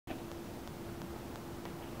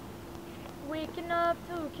Waking up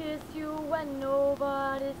to kiss you when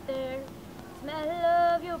nobody's there. Smell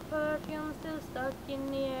of your perfume still stuck in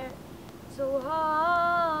the air. So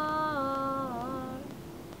hard,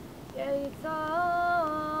 yeah, it's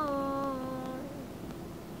hard.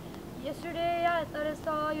 Yesterday I thought I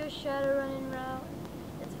saw your shadow running round.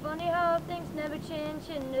 It's funny how things never change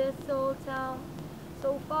in this old town.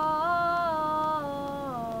 So far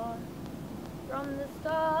from the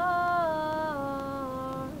stars.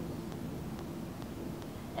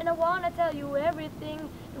 And I wanna tell you everything,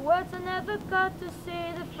 the words I never got to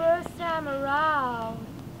say the first time around.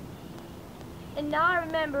 And I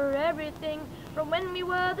remember everything from when we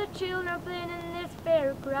were the children playing in this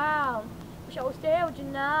fairground. Wish I was there with you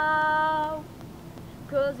now.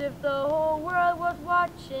 'Cause if the whole world was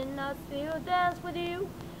watching, I'd still dance with you.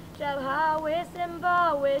 Travel highways and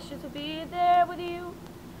byways just to be there with you.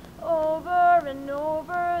 Over and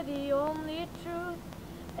over, the only truth.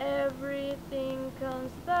 Everything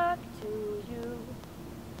comes back to you.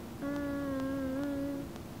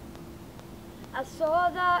 I saw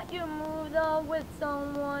that you moved on with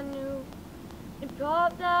someone new. The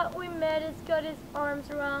pub that we met has got his arms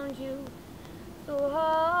around you. So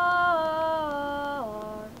hard,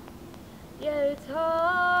 yeah, it's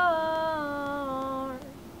hard.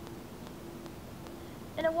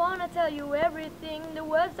 And I wanna tell you everything, the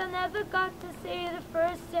words I never got to say the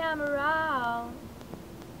first time around.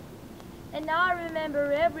 And I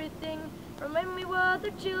remember everything from when we were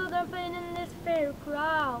the children playing in this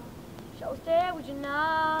fairground. Wish I was there with you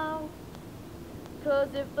now.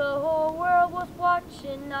 'Cause if the whole world was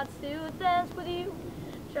watching, I'd still dance with you.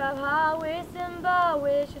 Drive highways and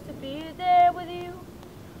byways just to be there with you.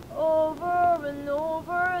 Over and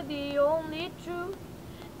over, the only truth.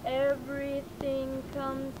 Everything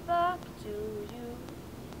comes back to you.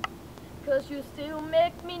 'Cause you still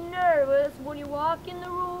make me nervous when you walk in the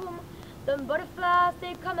room. The butterflies,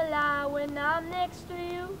 they come alive when I'm next to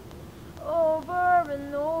you. Over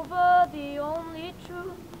and over, the only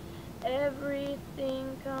truth. Everything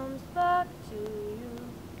comes back to you.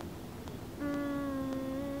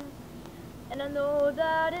 And I know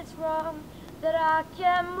that it's wrong, that I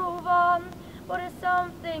can't move on, but it's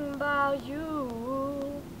something about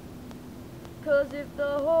you. 'Cause if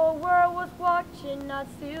the whole world was watching, I'd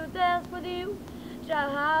still dance with you.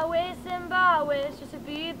 Drive highways and byways just to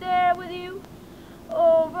be there with you.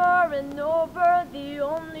 Over and over, the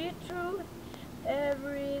only truth.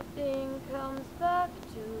 Everything comes back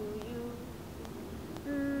to you.